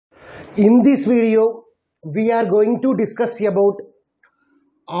In this video, we are going to discuss about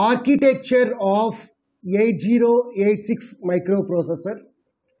architecture of 8086 microprocessor,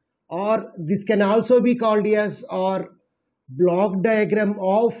 or this can also be called as or block diagram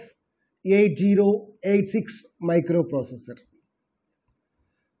of 8086 microprocessor.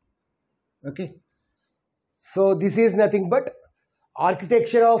 Okay, so this is nothing but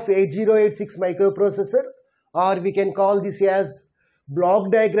architecture of 8086 microprocessor, or we can call this as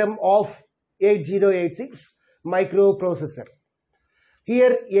block diagram of 8086 microprocessor.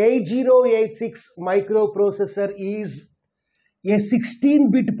 Here 8086 microprocessor is a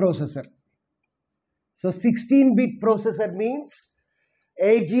 16-bit processor. So 16-bit processor means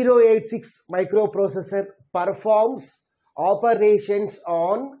 8086 microprocessor performs operations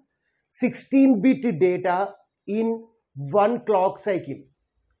on 16-bit data in one clock cycle.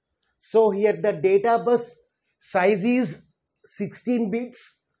 So here the data bus size is 16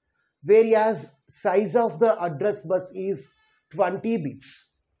 bits, whereas size of the address bus is 20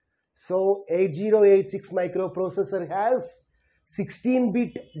 bits. So 8086 microprocessor has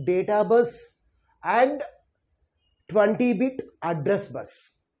 16-bit data bus and 20-bit address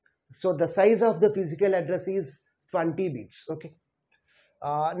bus. So the size of the physical address is 20 bits. Okay.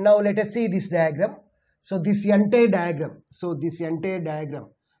 Now let us see this diagram. So this entire diagram. So this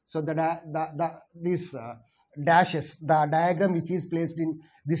dashes, the diagram which is placed in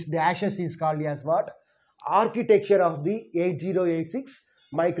this dashes is called as what? Architecture of the 8086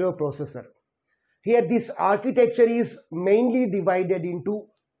 microprocessor. Here this architecture is mainly divided into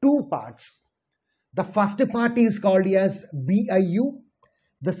two parts. The first part is called as BIU.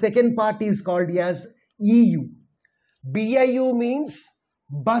 The second part is called as EU. BIU means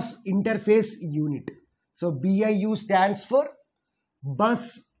bus interface unit. So BIU stands for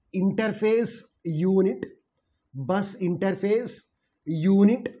bus interface unit. Bus interface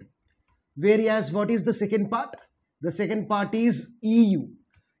unit. Whereas what is the second part? The second part is EU.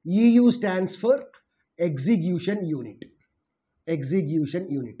 EU stands for execution unit. Execution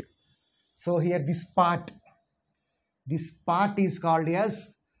unit. So here this part is called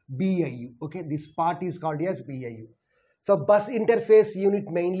as BIU. Okay, this part is called as BIU. So bus interface unit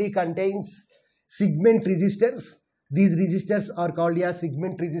mainly contains segment registers. These registers are called as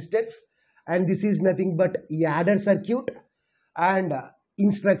segment registers, and this is nothing but adder circuit and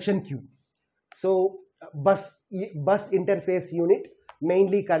instruction queue. So bus interface unit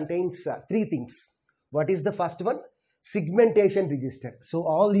mainly contains three things. What is the first one? Segmentation register. So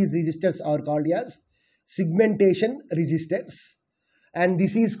all these registers are called as segmentation registers, and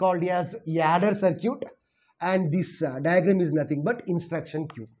this is called as adder circuit, and this diagram is nothing but instruction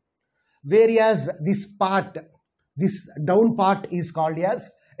queue. Whereas this down part is called as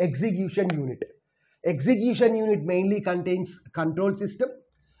execution unit. Execution unit mainly contains control system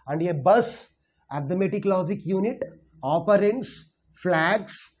and a bus, arithmetic logic unit, operands,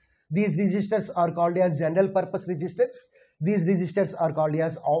 flags. These registers are called as general purpose registers. These registers are called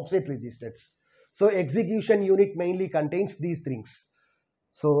as offset registers. So execution unit mainly contains these things.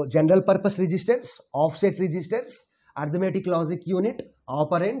 So general purpose registers, offset registers, arithmetic logic unit,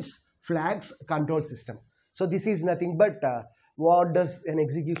 operands, flags, control system. So this is nothing but what does an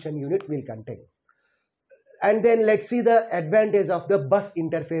execution unit will contain. And then let's see the advantage of the bus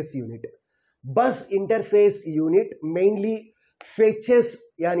interface unit. Bus interface unit mainly fetches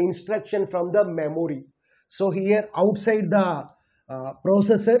an instruction from the memory. So here outside the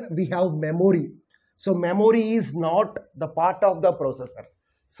processor we have memory. So memory is not the part of the processor.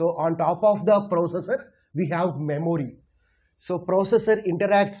 So on top of the processor we have memory. So processor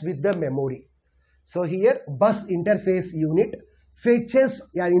interacts with the memory. So here bus interface unit fetches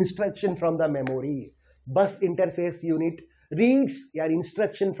an instruction from the memory. Bus interface unit reads an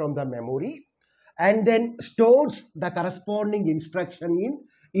instruction from the memory and then stores the corresponding instruction in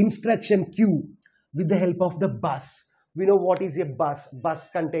instruction queue with the help of the bus. We know what is a bus. Bus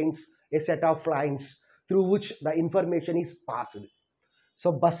contains a set of lines through which the information is passed.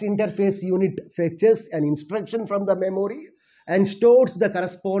 So bus interface unit fetches an instruction from the memory and stores the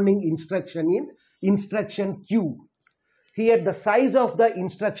corresponding instruction in instruction queue. Here the size of the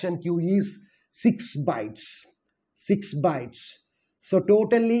instruction queue is 6 bytes. 6 bytes. So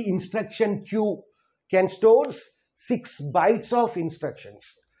totally instruction queue can store 6 bytes of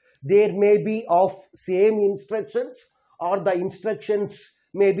instructions. There may be of same instructions or the instructions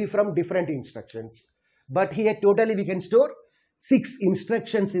may be from different instructions. But here totally we can store 6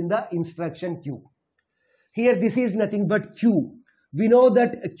 instructions in the instruction queue. Here this is nothing but queue. We know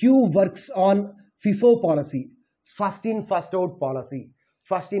that queue works on FIFO policy, first in first out policy,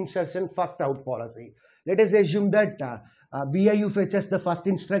 first instruction first out policy. Let us assume that BIU fetches the first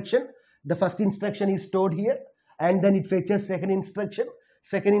instruction. The first instruction is stored here, and then it fetches second instruction.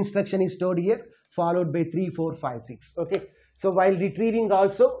 Second instruction is stored here, followed by 3, 4, 5, 6. Okay. So while retrieving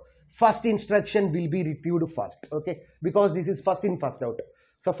also, first instruction will be retrieved first. Okay. Because this is first in, first out.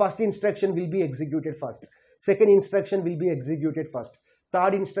 So first instruction will be executed first. Second instruction will be executed first.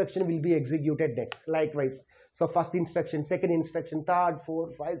 Third instruction will be executed next. Likewise. So first instruction, second instruction, third, 4,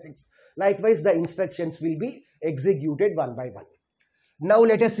 5, 6. Likewise, the instructions will be executed one by one. Now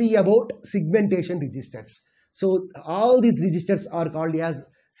let us see about segmentation registers. So all these registers are called as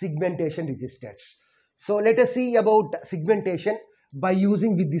segmentation registers. So let us see about segmentation by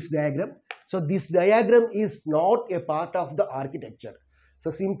using with this diagram. So this diagram is not a part of the architecture.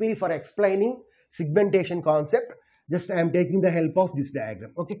 So simply for explaining segmentation concept, just I am taking the help of this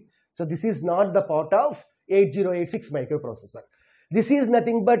diagram. Okay. So this is not the part of 8086 microprocessor. This is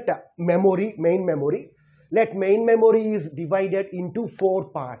nothing but memory, main memory. Let main memory is divided into 4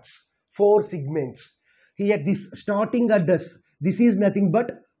 parts, 4 segments. Here this starting address, this is nothing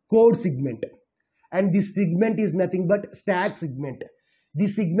but code segment. And this segment is nothing but stack segment.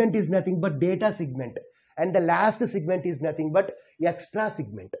 This segment is nothing but data segment. And the last segment is nothing but extra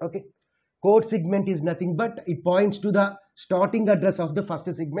segment. Okay. Code segment is nothing but it points to the starting address of the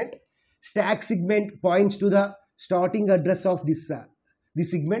first segment. Stack segment points to the starting address of this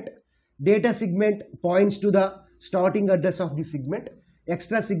segment. Data segment points to the starting address of this segment.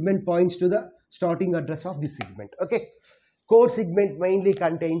 Extra segment points to the starting address of this segment. Okay. Code segment mainly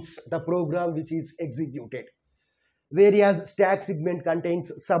contains the program which is executed, whereas stack segment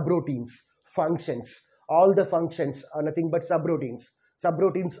contains subroutines, functions. All the functions are nothing but subroutines.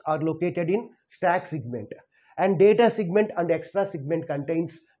 Subroutines are located in stack segment. And data segment and extra segment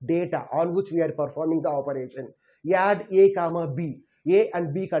contains data on which we are performing the operation. Add A comma B. A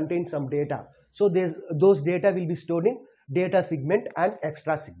and B contain some data. So those data will be stored in data segment and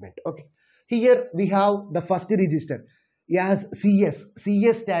extra segment. Okay. Here we have the first register as CS.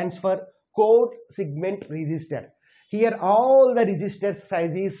 CS stands for code segment register. Here all the register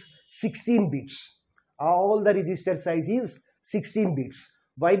size is 16 bits. All the register size is 16 bits.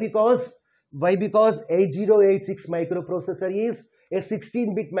 Why? Because 8086 microprocessor is a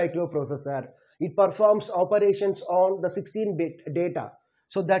 16-bit microprocessor. It performs operations on the 16-bit data.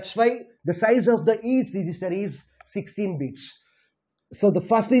 So that's why the size of the each register is 16 bits. So the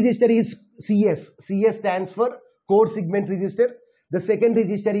first register is CS. CS stands for code segment register. The second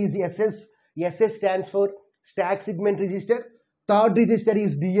register is SS. SS stands for stack segment register. Third register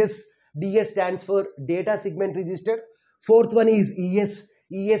is DS. DS stands for data segment register. Fourth one is ES.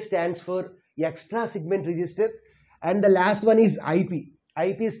 ES stands for extra segment register. And the last one is IP.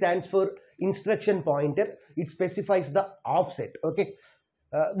 IP stands for instruction pointer. It specifies the offset. Okay.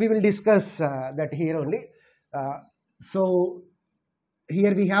 We will discuss that here only. So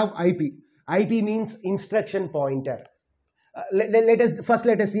here we have IP. IP means instruction pointer. Let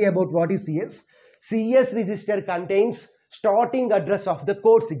us see about what is CS. CS register contains starting address of the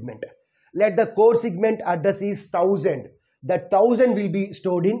code segment. Let the code segment address is 1000. That 1000 will be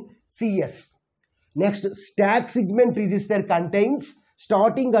stored in CS. Next, stack segment register contains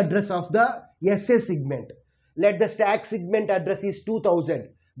starting address of the SS segment. Let the stack segment address is 2000.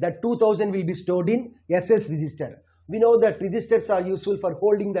 That 2000 will be stored in SS register. We know that registers are useful for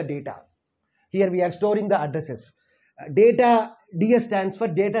holding the data. Here we are storing the addresses. Data, DS stands for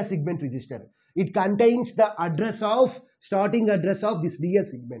data segment register. It contains the address of, starting address of this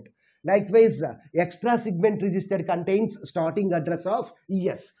DS segment. Likewise, extra segment register contains starting address of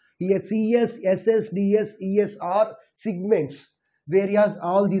ES. Here CS, SS, DS, ES are segments, whereas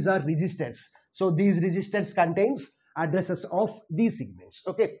all these are registers. So these registers contains addresses of these segments.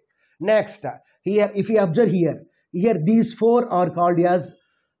 Okay. Next, here if you observe here these 4 are called as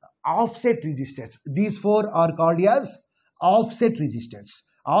offset registers. These 4 are called as offset registers.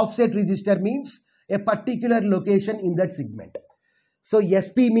 Offset register means a particular location in that segment. So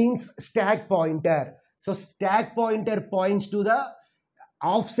SP means stack pointer. So stack pointer points to the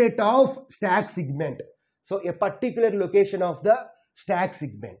offset of stack segment. So a particular location of the stack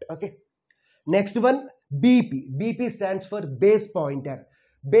segment. Okay. Next one, BP. BP stands for base pointer.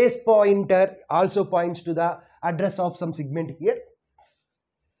 Base pointer also points to the address of some segment here.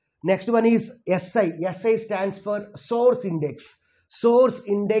 Next one is SI. SI stands for source index. Source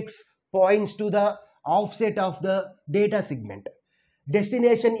index points to the offset of the data segment.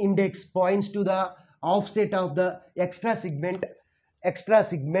 Destination index points to the offset of the extra segment.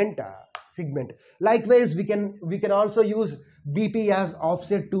 Likewise, we can also use BP as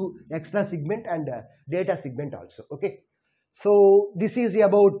offset to extra segment and data segment also. Okay. So this is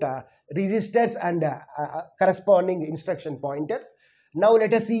about registers and corresponding instruction pointer. Now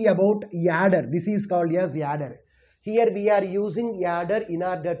let us see about adder. This is called as adder. Here we are using adder in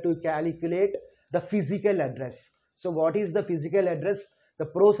order to calculate the physical address. So what is the physical address? The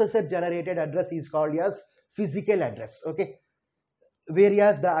processor generated address is called as physical address. Okay.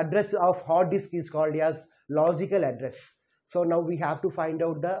 Whereas the address of hard disk is called as logical address. So now we have to find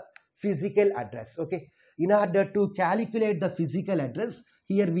out the physical address. Okay. In order to calculate the physical address,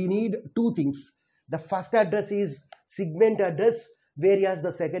 here we need two things. The first address is segment address, whereas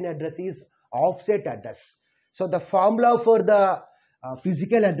the second address is offset address. So the formula for the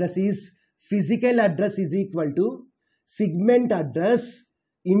physical address is equal to segment address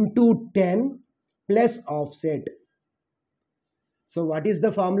into 10 plus offset. So what is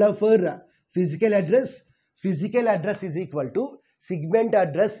the formula for physical address? Physical address is equal to segment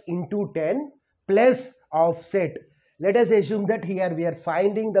address into 10 plus offset. Let us assume that here we are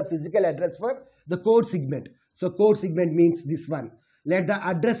finding the physical address for the code segment. So code segment means this one. Let the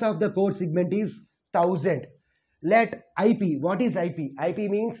address of the code segment is 1000. Let IP, what is IP? IP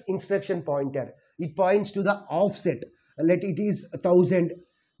means instruction pointer. It points to the offset. Let it is 1000.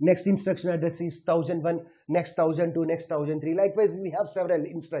 Next instruction address is 1001. Next 1002. Next 1003. Likewise, we have several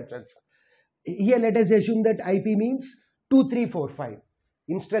instructions. Here let us assume that IP means 2345.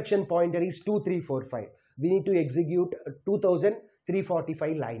 Instruction pointer is 2345. We need to execute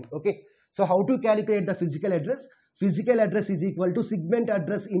 2345 line. Okay. So how to calculate the physical address? Physical address is equal to segment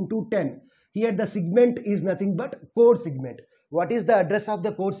address into 10. Here the segment is nothing but code segment. What is the address of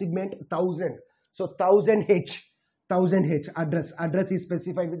the code segment? 1000. So 1000H. 1000H address. Address is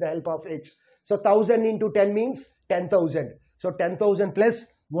specified with the help of H. So 1000 into 10 means 10,000. So 10,000 plus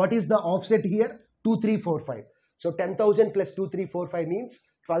what is the offset here? 2345. So 10,000 plus 2345 means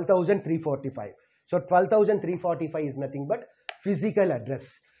 12,345. So 12,345 is nothing but physical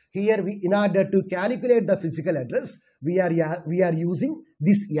address. Here we, in order to calculate the physical address, we are using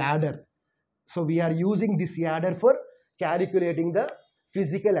this adder. So we are using this adder for calculating the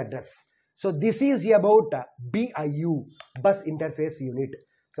physical address. So this is about BIU, bus interface unit.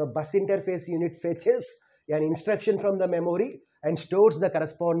 So bus interface unit fetches an instruction from the memory and stores the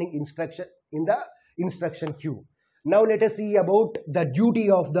corresponding instruction in the instruction queue. Now let us see about the duty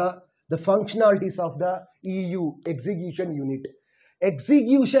of the functionalities of the EU, execution unit.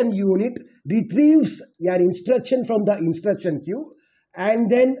 Execution unit retrieves an instruction from the instruction queue,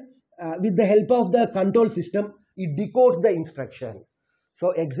 and then with the help of the control system, it decodes the instruction.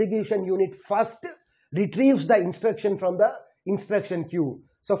 So execution unit first retrieves the instruction from the instruction queue.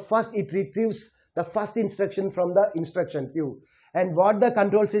 So first it retrieves the first instruction from the instruction queue. And what the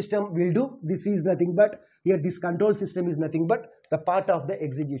control system will do, this is nothing but, here this control system is nothing but the part of the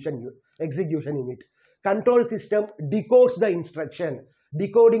execution unit. Control system decodes the instruction.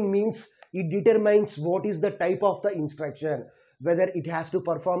 Decoding means it determines what is the type of the instruction, whether it has to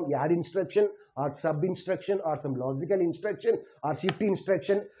perform add instruction or sub instruction or some logical instruction or shift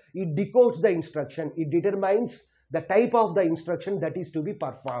instruction. It decodes the instruction. It determines the type of the instruction that is to be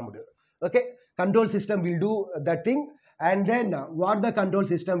performed. Okay, control system will do that thing, and then what the control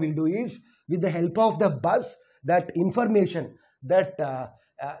system will do is, with the help of the bus, that information, that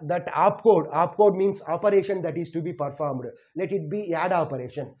opcode means operation that is to be performed. Let it be add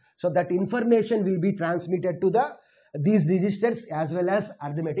operation. So that information will be transmitted to these registers as well as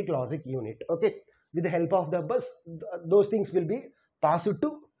arithmetic logic unit. Okay, with the help of the bus, those things will be passed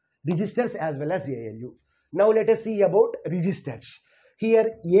to registers as well as ALU. Now let us see about registers. Here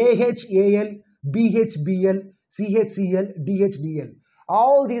AHAL, BHBL, CHCL, DHDL.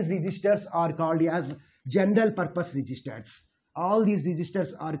 All these registers are called as general purpose registers. All these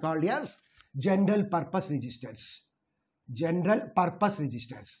registers are called as general purpose registers. General purpose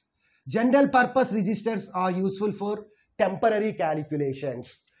registers. General purpose registers are useful for temporary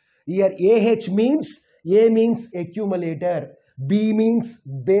calculations. Here A means accumulator, B means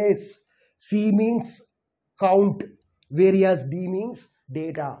base, C means count, whereas D means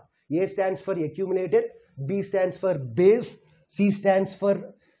data. A stands for accumulator, B stands for base, C stands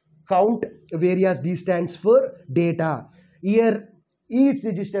for count, whereas D stands for data. Here each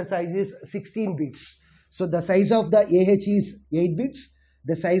register size is 16 bits. So the size of the AH is 8 bits.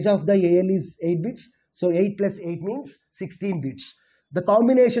 The size of the AL is 8 bits. So 8 plus 8 means 16 bits. The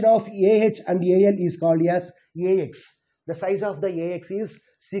combination of AH and AL is called as AX. The size of the AX is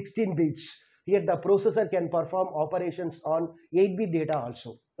 16 bits. Here the processor can perform operations on 8-bit data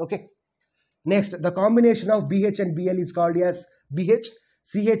also. Okay. Next, the combination of BH and BL is called as BH.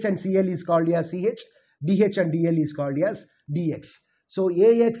 CH and CL is called as CH. DH and DL is called as DX. So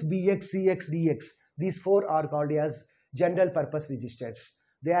AX, BX, CX, DX. These four are called as general purpose registers.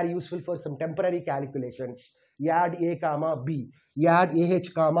 They are useful for some temporary calculations. Add A comma B, add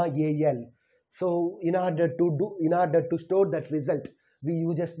AH comma AL. So in order to store that result, we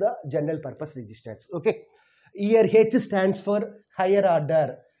use just the general purpose registers. Okay. Here H stands for higher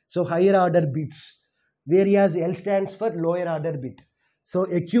order. So higher order bits. Whereas L stands for lower order bit. So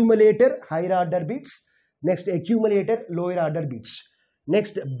accumulator higher order bits. Next accumulator lower order bits.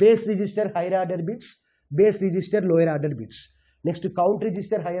 Next base register higher order bits. Base register lower order bits. Next count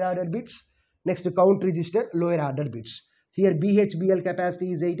register higher order bits. Next count register lower order bits. Here BHBL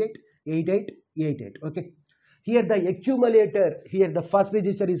capacity is 88, 88, 88. Okay. Here the accumulator, here the first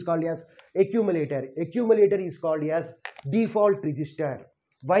register is called as accumulator. Accumulator is called as default register.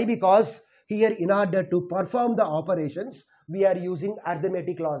 Why? Because here in order to perform the operations, we are using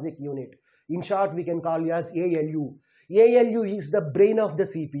arithmetic logic unit. In short, we can call it as ALU. ALU is the brain of the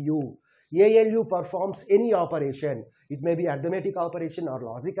CPU. ALU performs any operation. It may be arithmetic operation or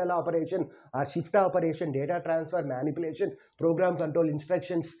logical operation or shift operation, data transfer, manipulation, program control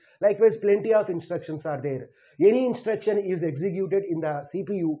instructions. Likewise, plenty of instructions are there. Any instruction is executed in the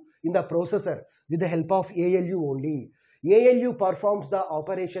CPU, in the processor with the help of ALU only. ALU performs the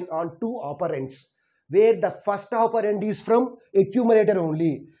operation on two operands, where the first operand is from accumulator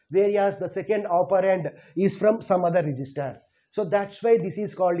only, whereas the second operand is from some other register. So that's why this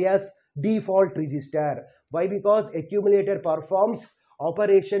is called as default register. Why? Because accumulator performs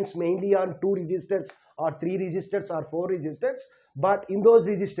operations mainly on two registers or three registers or four registers, but in those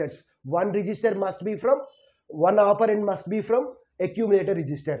registers, one register must be from, one operand must be from accumulator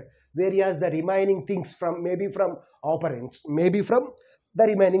register, whereas the remaining things from maybe from operands, maybe from the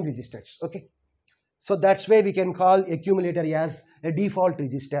remaining registers. Okay. So that's why we can call accumulator as a default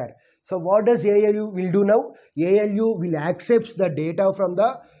register. So what does ALU will do now? ALU will accept the data from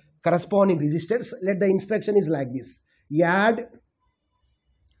the corresponding registers. Let the instruction is like this. Add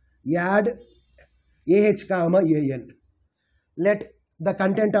AH comma AL. Let the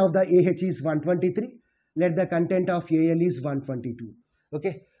content of the AH is 123. Let the content of AL is 122.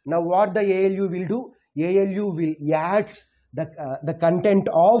 Okay. Now what the ALU will do? ALU will add the content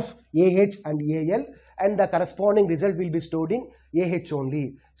of AH and AL, and the corresponding result will be stored in AH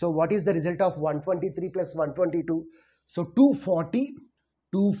only. So what is the result of 123 plus 122? So 240,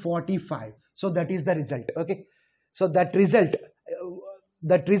 245. So that is the result. Okay. So that result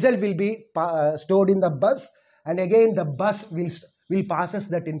will be stored in the bus, and again the bus will passes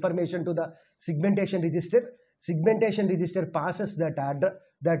that information to the segmentation register. Segmentation register passes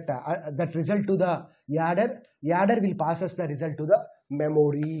that result to the adder. Adder will passes the result to the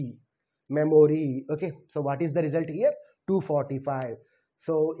memory. Okay. So what is the result here? 245.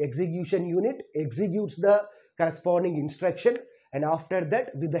 So execution unit executes the corresponding instruction, and after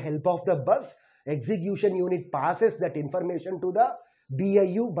that, with the help of the bus, execution unit passes that information to the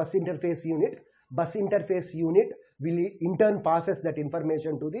BIU, bus interface unit. Bus interface unit will in turn passes that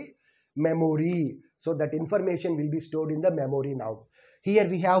information to the memory. So that information will be stored in the memory now. Here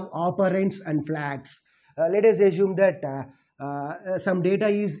we have operands and flags. Let us assume that some data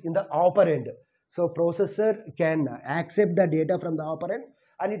is in the operand. So processor can accept the data from the operand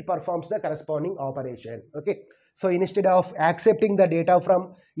and it performs the corresponding operation. Okay. So instead of accepting the data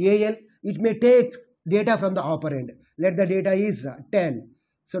from AL, it may take data from the operand. Let the data is 10.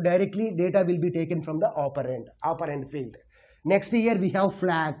 So directly data will be taken from the operand field. Next here we have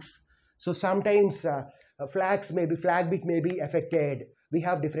flags. So sometimes flag bit may be affected. We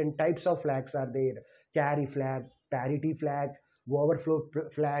have different types of flags are there. Carry flag, parity flag, overflow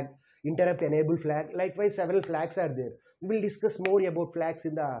flag, interrupt enable flag. Likewise, several flags are there. We will discuss more about flags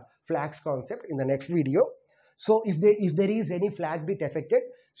in the flags concept in the next video. So if there is any flag bit affected,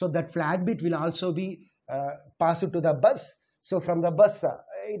 so that flag bit will also be passed to the bus. So from the bus,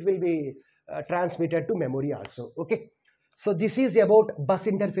 it will be transmitted to memory also. Okay. So this is about bus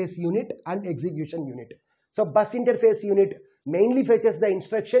interface unit and execution unit. So bus interface unit mainly fetches the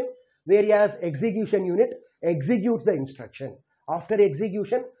instruction, whereas execution unit executes the instruction. After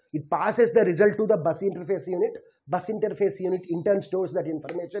execution, it passes the result to the bus interface unit. Bus interface unit in turn stores that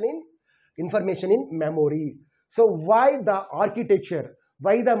information in memory. So why the architecture,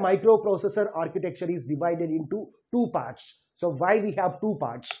 why the microprocessor architecture is divided into two parts? So why we have two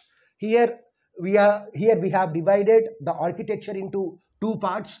parts? Here we have divided the architecture into two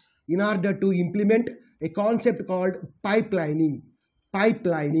parts in order to implement a concept called pipelining.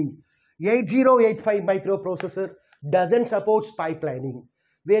 8085 microprocessor doesn't support pipelining,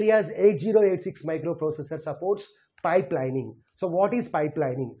 whereas 8086 microprocessor supports pipelining. So what is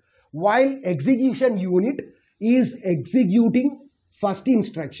pipelining? While execution unit is executing first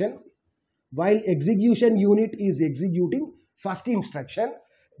instruction, while execution unit is executing first instruction,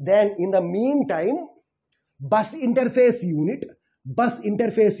 then in the meantime, bus interface unit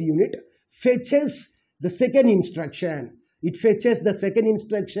fetches the second instruction. It fetches the second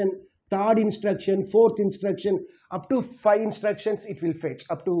instruction, third instruction, fourth instruction, up to 5 instructions it will fetch,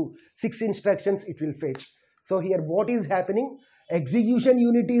 up to 6 instructions it will fetch. So here what is happening? Execution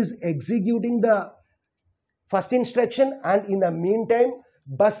unit is executing the first instruction, and in the meantime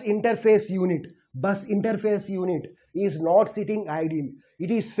bus interface unit is not sitting idle. It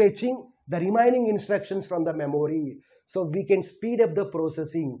is fetching the remaining instructions from the memory. So we can speed up the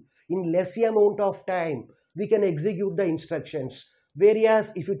processing. In less amount of time we can execute the instructions.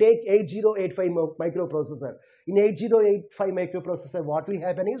 Whereas if you take 8085 microprocessor, in 8085 microprocessor what will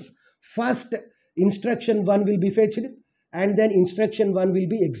happen is, first instruction 1 will be fetched and then instruction 1 will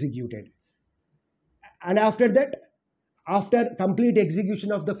be executed. And after that, after complete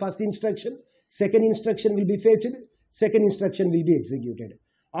execution of the first instruction, second instruction will be fetched, second instruction will be executed.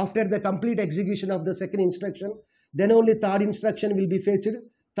 After the complete execution of the second instruction, then only third instruction will be fetched,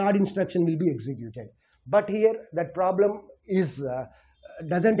 third instruction will be executed. But here that problem is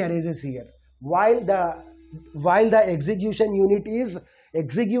doesn't arises here. While the execution unit is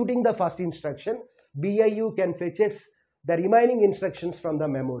executing the first instruction, BIU can fetches the remaining instructions from the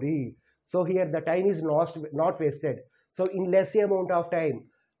memory. So here the time is not wasted. So in less amount of time,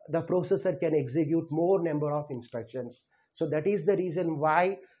 the processor can execute more number of instructions. So that is the reason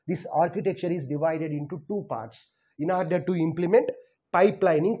why this architecture is divided into 2 parts in order to implement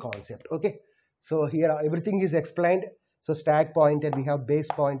pipelining concept. Okay. So here everything is explained. So stack pointer, we have base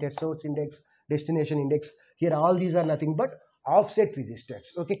pointer, source index, destination index. Here all these are nothing but offset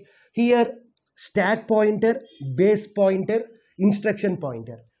registers. Okay. Here stack pointer, base pointer, instruction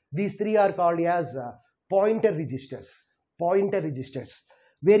pointer. These 3 are called as pointer registers.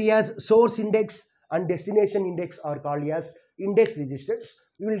 Whereas source index and destination index are called as index registers.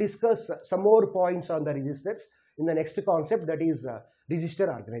 We will discuss some more points on the registers in the next concept, that is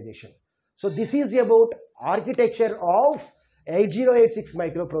register organization. So this is about architecture of 8086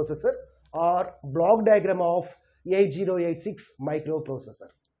 microprocessor or block diagram of 8086 microprocessor.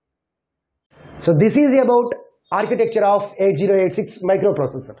 So this is about architecture of 8086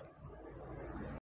 microprocessor.